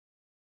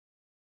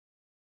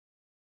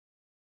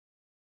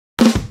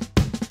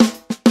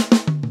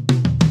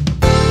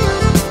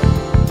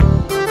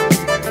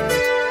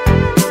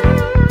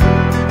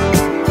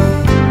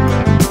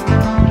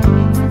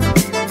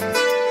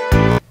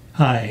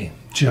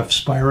Jeff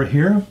Spira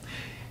here,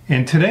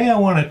 and today I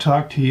want to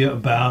talk to you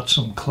about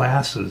some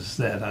classes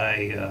that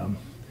I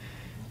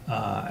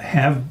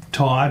have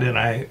taught and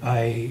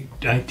I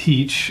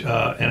teach,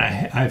 and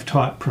I've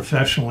taught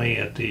professionally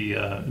at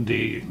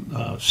the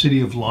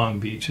City of Long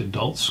Beach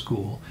Adult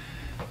School.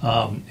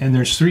 And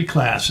there's 3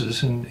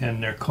 classes,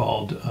 and they're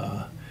called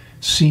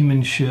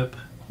Seamanship,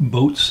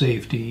 Boat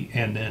Safety,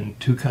 and then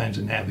 2 kinds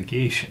of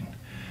navigation.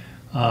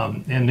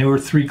 And there were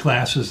 3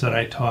 classes that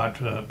I taught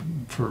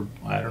for,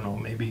 I don't know,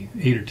 maybe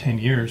 8 or 10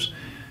 years.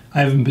 I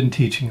haven't been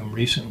teaching them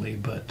recently,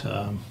 but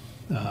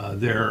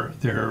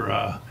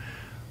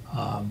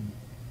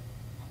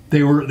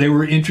they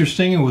were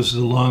interesting. It was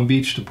the Long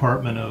Beach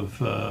Department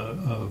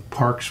of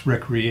Parks,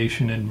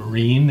 Recreation, and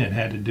Marine. It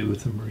had to do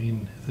with the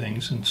marine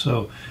things, and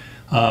so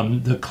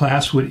the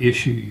class would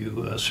issue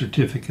you a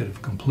certificate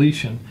of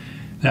completion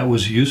that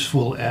was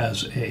useful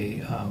as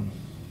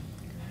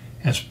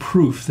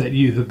proof that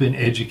you have been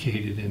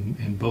educated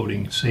in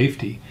boating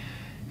safety,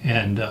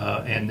 and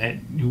that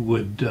you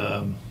would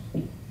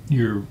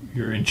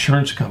your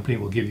insurance company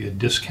will give you a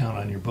discount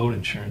on your boat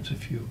insurance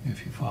if you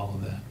follow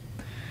that.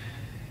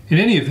 In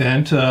any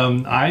event,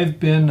 I've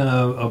been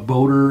a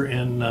boater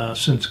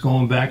since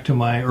going back to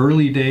my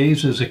early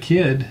days as a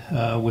kid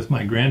with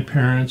my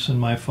grandparents and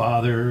my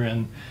father,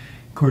 and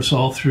of course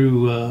all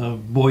through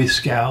Boy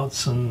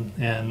Scouts and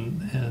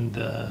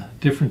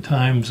different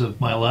times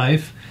of my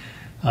life.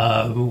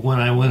 When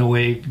I went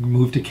away,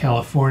 moved to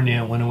California,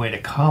 and went away to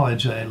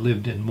college, I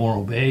lived in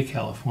Morro Bay,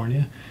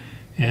 California,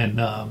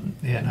 and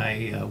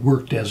I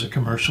worked as a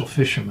commercial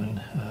fisherman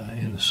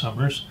in the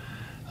summers.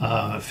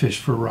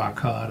 Fished for rock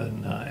cod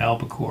and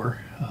albacore.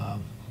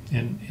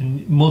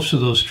 And most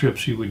of those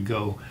trips you would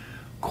go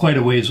quite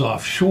a ways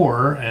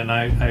offshore, and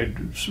I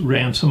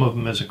ran some of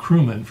them as a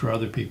crewman for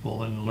other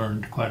people and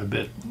learned quite a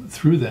bit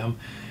through them.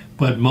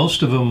 But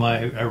most of them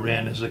I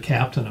ran as a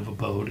captain of a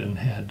boat and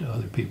had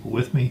other people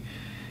with me,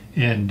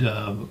 and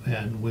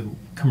we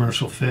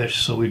commercial fish,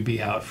 so we'd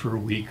be out for a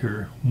week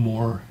or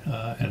more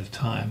at a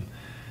time.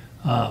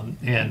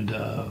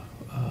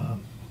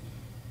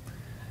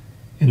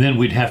 And then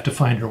we'd have to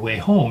find our way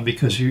home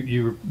because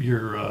you're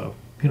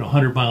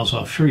 100 miles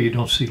offshore. You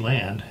don't see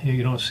land.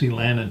 You don't see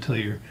land until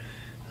you're,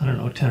 I don't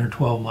know, 10 or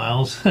 12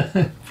 miles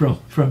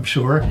from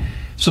shore.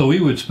 So we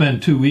would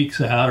spend 2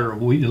 weeks out, or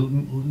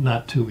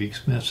not 2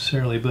 weeks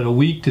necessarily, but a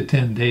week to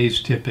 10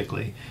 days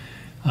typically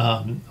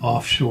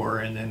offshore,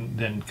 and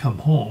then come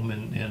home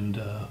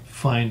and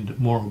find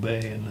Morro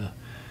Bay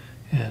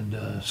and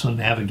so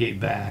navigate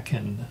back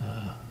and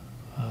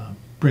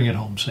bring it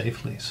home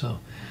safely.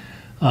 So.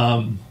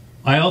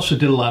 I also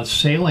did a lot of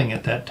sailing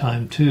at that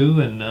time too,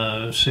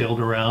 and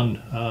sailed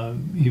around,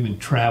 even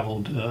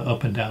traveled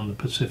up and down the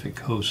Pacific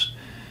coast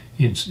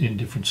in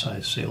different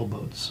sized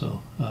sailboats.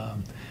 So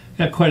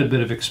got quite a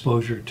bit of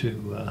exposure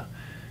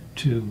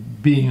to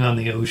being on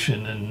the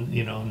ocean and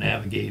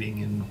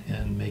navigating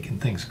and making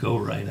things go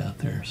right out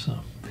there.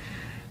 So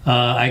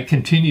I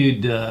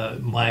continued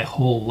my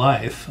whole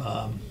life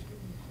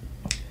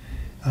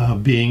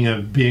being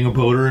a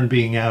boater and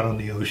being out on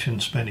the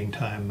ocean, spending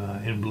time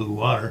in blue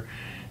water.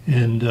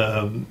 And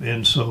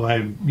so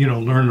I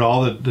learned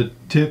all the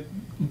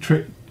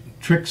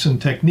tricks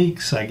and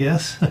techniques, I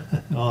guess.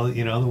 All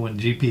when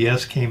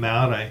GPS came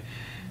out, I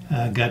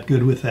got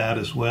good with that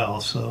as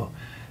well. So,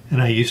 and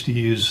I used to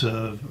use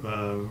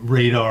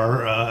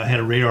radar. I had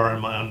a radar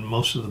on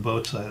most of the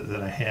boats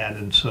that I had,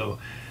 and so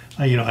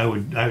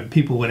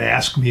people would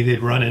ask me.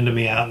 They'd run into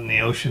me out in the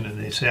ocean, and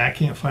they'd say, "I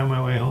can't find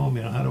my way home.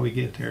 How do we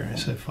get there?" I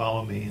said,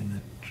 "Follow me," and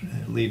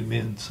then lead them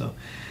in. So.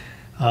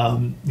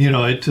 It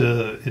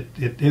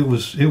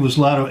was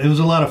a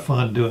lot of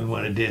fun doing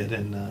what I did,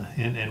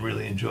 and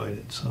really enjoyed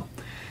it. So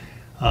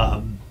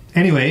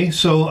anyway,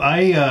 so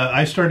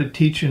I started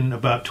teaching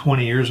about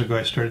 20 years ago.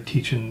 I started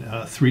teaching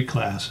 3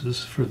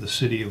 classes for the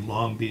City of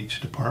Long Beach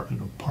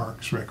Department of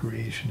Parks,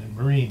 Recreation, and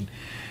Marine,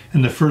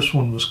 and the first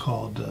one was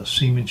called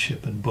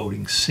Seamanship and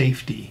Boating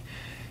Safety.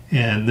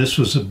 And this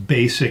was the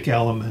basic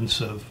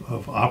elements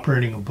of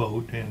operating a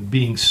boat and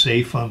being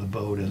safe on the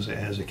boat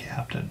as a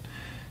captain.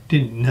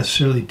 Didn't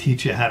necessarily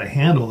teach you how to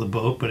handle the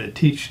boat, but it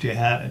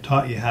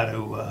taught you how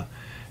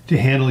to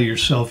handle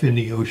yourself in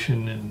the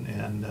ocean,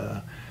 and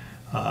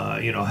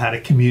how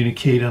to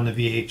communicate on the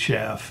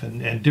VHF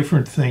and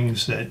different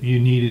things that you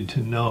needed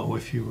to know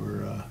if you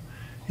were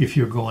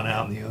going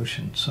out in the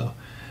ocean. So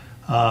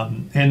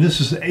and this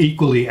is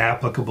equally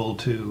applicable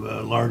to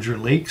larger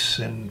lakes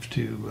and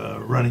to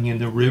running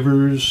into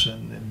rivers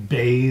and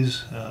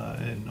bays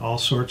and all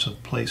sorts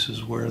of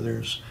places where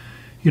there's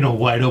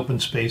wide open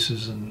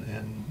spaces and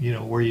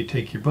where you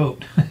take your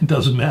boat. It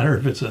doesn't matter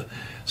if it's a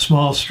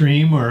small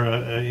stream or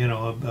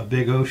a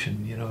big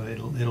ocean.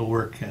 It'll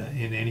work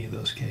in any of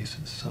those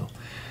cases. So,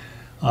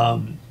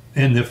 and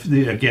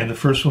again, the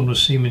first one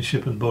was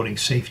Seamanship and Boating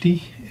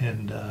Safety,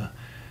 and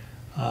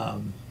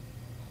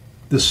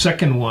the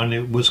second one,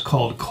 it was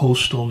called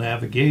Coastal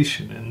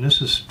Navigation, and this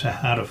is to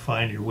how to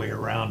find your way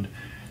around,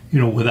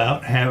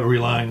 without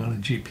relying on a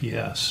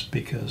GPS,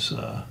 because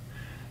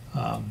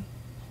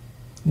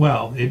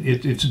well,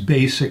 it's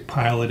basic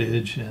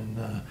pilotage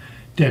and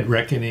dead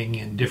reckoning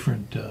and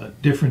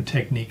different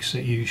techniques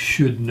that you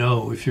should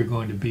know if you're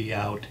going to be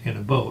out in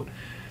a boat.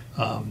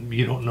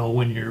 You don't know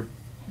when you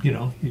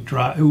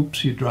dropped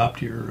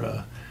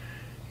your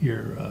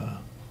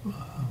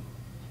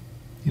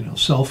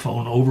cell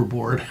phone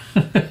overboard,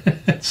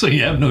 so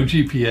you have no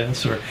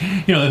GPS, or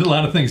there's a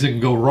lot of things that can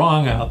go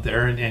wrong out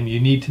there, and you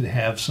need to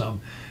have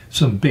some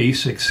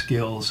basic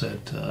skills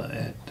at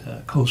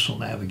coastal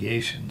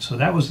navigation. So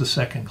that was the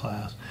second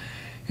class,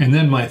 and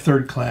then my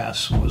third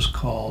class was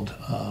called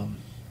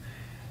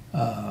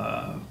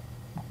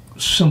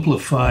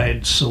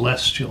Simplified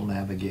Celestial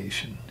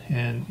Navigation.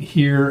 And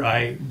here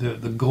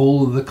the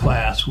goal of the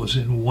class was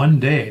in one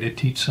day to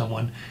teach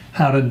someone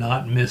how to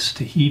not miss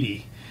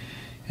Tahiti,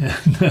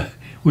 and,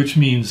 which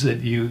means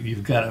that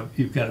you've got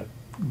to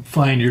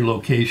find your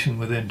location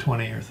within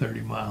 20 or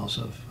 30 miles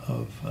of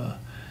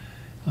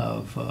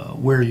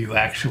where you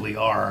actually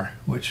are,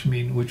 which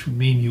would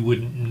mean you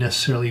wouldn't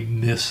necessarily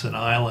miss an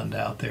island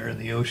out there in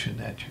the ocean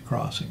that you're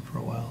crossing for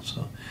a while.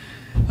 So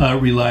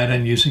relied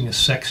on using a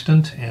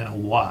sextant and a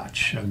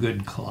watch, a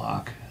good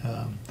clock.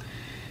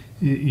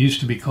 It used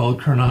to be called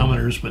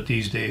chronometers, but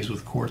these days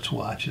with quartz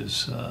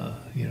watches,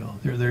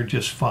 they're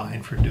just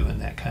fine for doing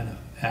that kind of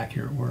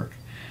accurate work.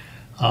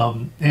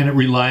 And it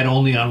relied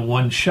only on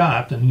one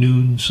shot, the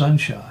noon sun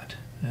shot.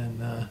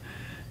 And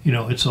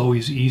it's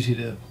always easy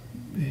to,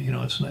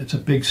 it's a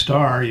big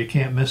star. You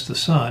can't miss the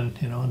sun,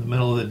 in the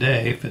middle of the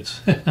day if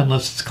it's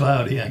unless it's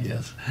cloudy, I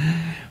guess.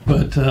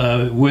 But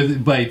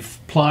by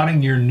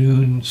plotting your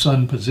noon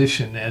sun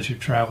position as you're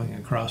traveling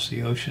across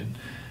the ocean,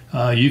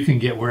 you can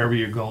get wherever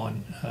you're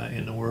going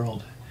in the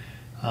world.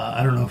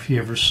 I don't know if you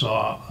ever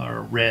saw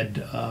or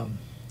read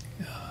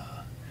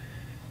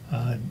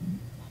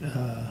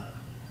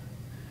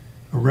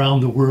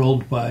Around the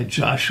World by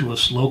Joshua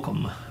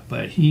Slocum,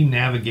 but he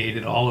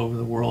navigated all over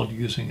the world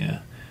using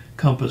a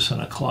compass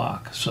and a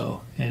clock.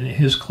 So, and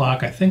his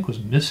clock, I think, was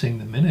missing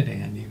the minute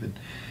hand even.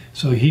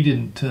 So he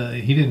didn't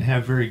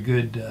have very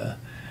good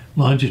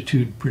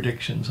longitude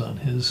predictions on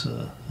his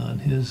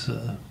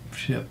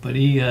ship, but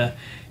he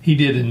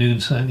did a noon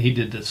sun. He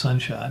did the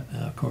sunshot,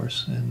 of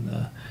course,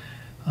 and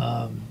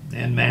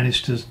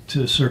managed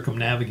to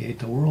circumnavigate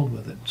the world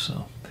with it.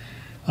 So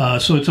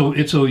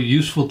it's a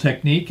useful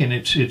technique, and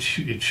it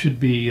should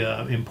be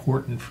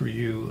important for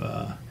you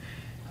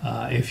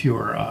if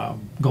you're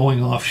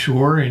going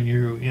offshore and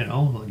you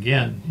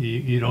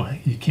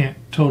can't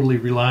totally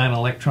rely on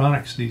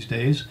electronics these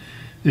days.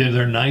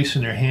 They're nice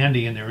and they're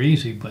handy and they're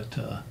easy, but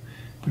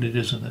it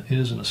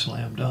isn't a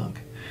slam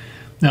dunk.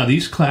 Now,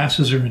 these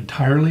classes are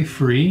entirely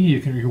free.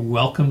 You're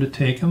welcome to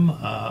take them.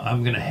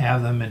 I'm going to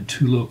have them in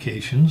two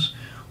locations.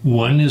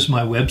 One is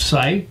my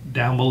website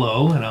down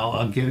below, and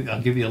I'll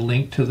give you a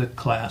link to the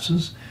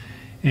classes.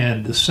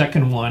 And the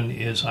second one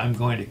is I'm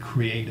going to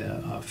create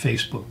a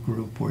Facebook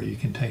group where you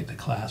can take the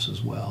class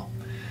as well.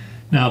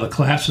 Now, the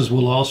classes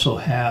will also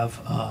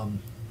have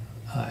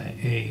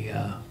a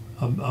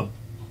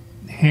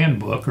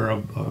handbook or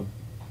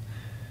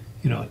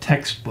a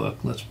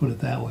textbook. Let's put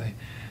it that way.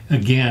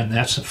 Again,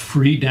 that's a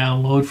free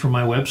download from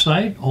my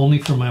website. Only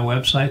from my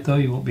website, though.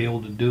 You won't be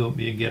able to do it.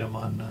 You get them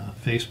on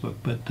Facebook,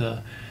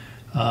 but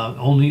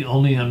only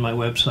on my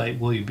website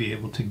will you be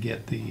able to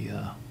get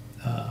the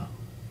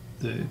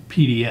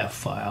PDF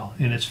file,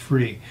 and it's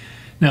free.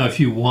 Now, if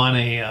you want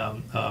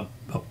a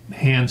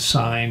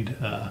hand-signed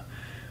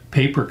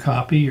paper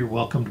copy, you're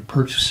welcome to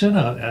purchase it,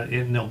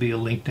 and there'll be a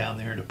link down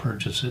there to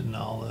purchase it, and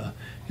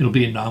it'll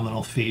be a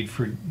nominal fee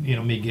for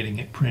me getting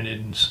it printed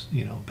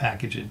and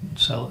package it and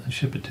sell it and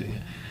ship it to you.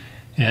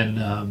 And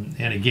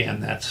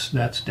again,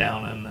 that's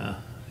down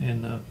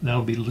and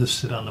that'll be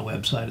listed on the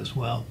website as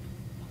well.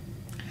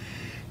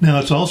 Now,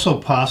 it's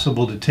also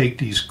possible to take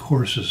these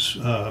courses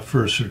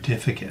for a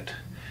certificate,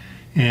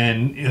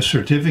 and a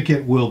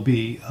certificate will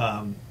be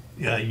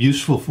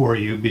useful for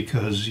you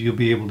because you'll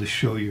be able to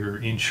show your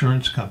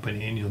insurance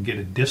company and you'll get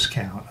a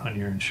discount on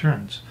your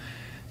insurance.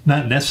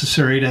 Not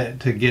necessary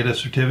to get a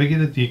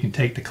certificate. You can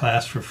take the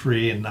class for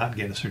free and not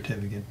get a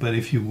certificate. But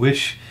if you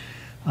wish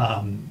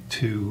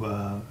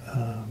to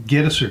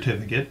get a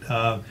certificate,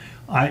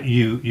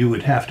 you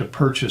would have to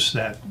purchase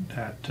that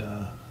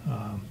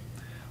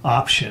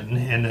option,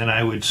 and then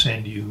I would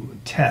send you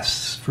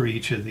tests for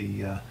each of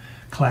the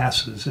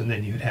classes, and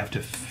then you'd have to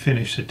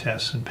finish the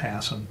tests and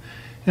pass them.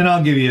 And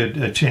I'll give you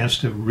a chance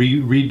to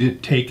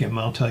retake them.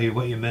 I'll tell you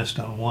what you missed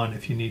on one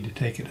if you need to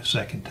take it a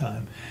second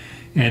time.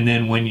 And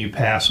then when you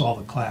pass all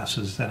the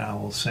classes, then I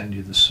will send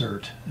you the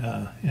cert,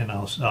 and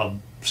I'll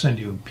send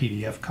you a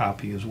PDF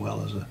copy as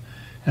well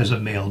as a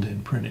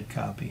mailed-in printed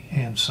copy,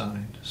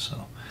 hand-signed.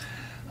 So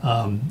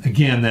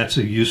again, that's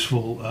a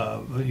useful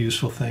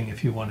thing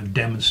if you want to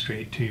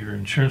demonstrate to your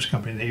insurance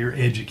company that you're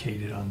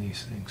educated on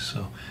these things.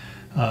 So.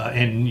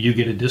 And you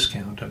get a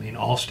discount. I mean,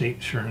 Allstate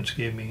Insurance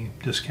gave me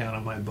a discount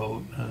on my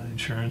boat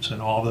insurance, and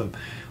all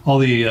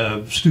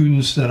the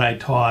students that I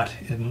taught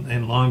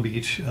in Long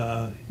Beach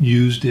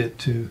used it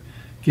to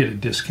get a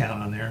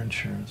discount on their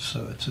insurance.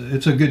 So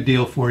it's a good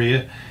deal for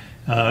you.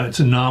 It's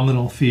a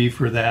nominal fee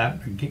for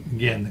that.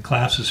 Again, the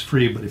class is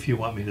free, but if you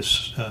want me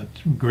to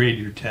grade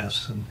your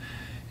tests and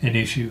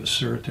issue a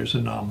cert, there's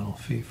a nominal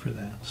fee for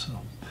that.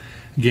 So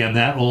again,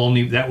 that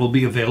will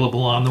be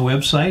available on the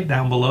website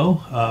down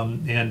below,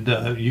 and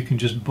you can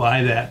just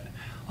buy that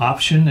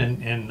option,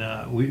 and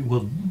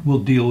we'll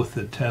deal with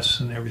the tests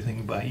and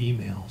everything by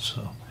email.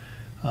 So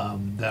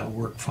that'll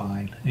work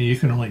fine. And you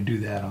can only do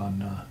that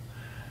on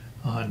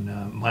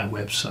my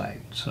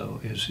website, so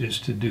is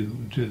to do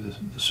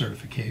the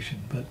certification.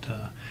 But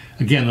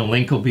again, the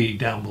link will be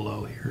down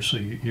below here, so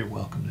you're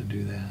welcome to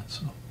do that.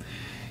 So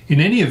in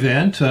any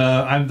event,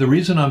 the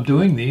reason I'm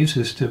doing these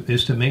is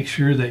to make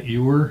sure that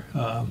you're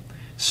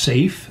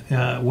safe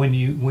when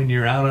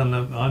you're out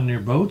on your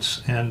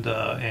boats, and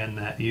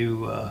that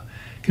you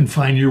can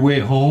find your way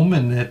home,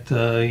 and that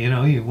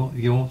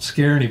you won't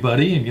scare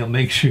anybody, and you'll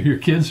make sure your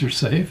kids are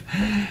safe.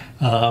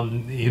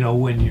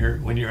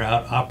 When you're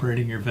out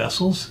operating your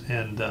vessels,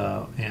 and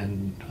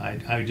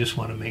I just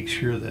want to make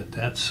sure that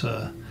that's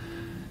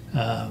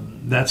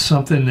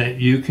something that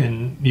you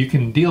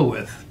can deal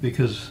with,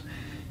 because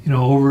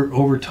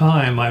over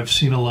time I've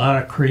seen a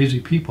lot of crazy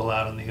people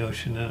out on the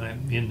ocean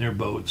and in their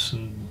boats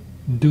and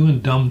doing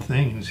dumb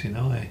things.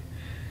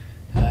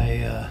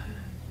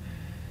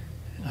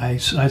 I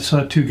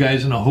saw two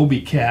guys in a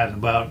Hobie Cat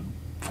about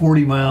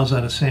 40 miles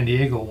out of San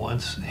Diego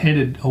once,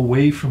 headed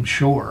away from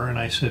shore, and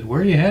I said, "Where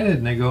are you headed?"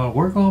 And they go,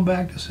 "We're going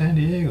back to San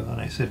Diego." And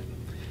I said,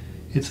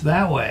 "It's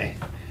that way."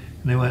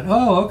 And they went,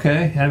 "Oh,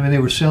 okay." I mean, they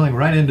were sailing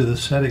right into the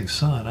setting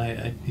sun.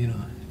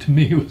 To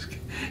me, it was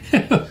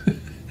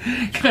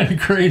kind of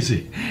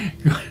crazy.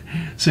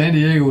 San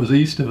Diego was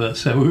east of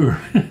us, so we were.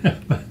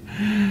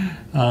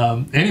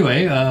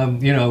 Anyway,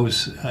 it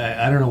was,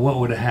 I don't know what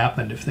would have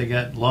happened if they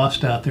got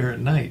lost out there at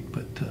night,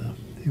 but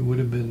it would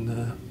have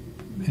been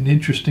an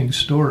interesting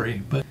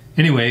story. But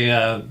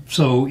anyway,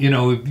 so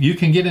you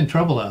can get in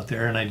trouble out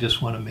there, and I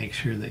just want to make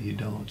sure that you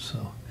don't.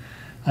 So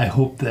I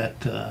hope that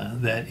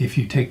if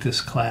you take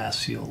this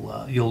class,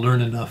 you'll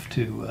learn enough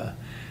to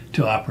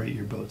operate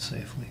your boat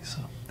safely.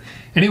 So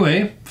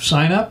anyway,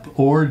 sign up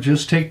or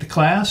just take the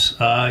class.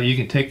 You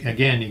can take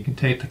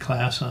the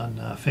class on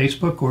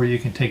Facebook, or you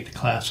can take the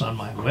class on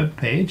my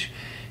webpage,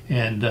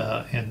 and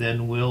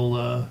then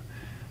we'll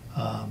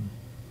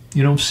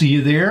see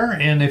you there.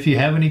 And if you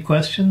have any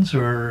questions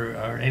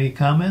or any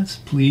comments,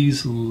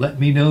 please let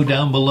me know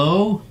down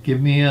below.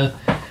 Give me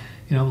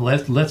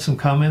let some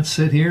comments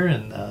sit here,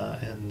 and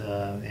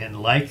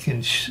like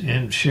and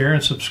share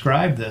and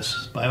subscribe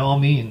this by all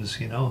means.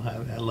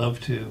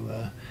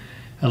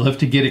 I love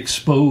to get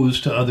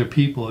exposed to other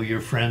people,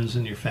 your friends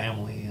and your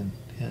family,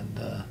 and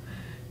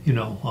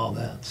all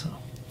that. So,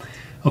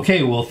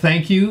 okay, well,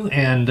 thank you,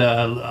 and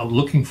I'm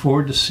looking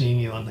forward to seeing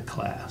you on the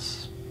class.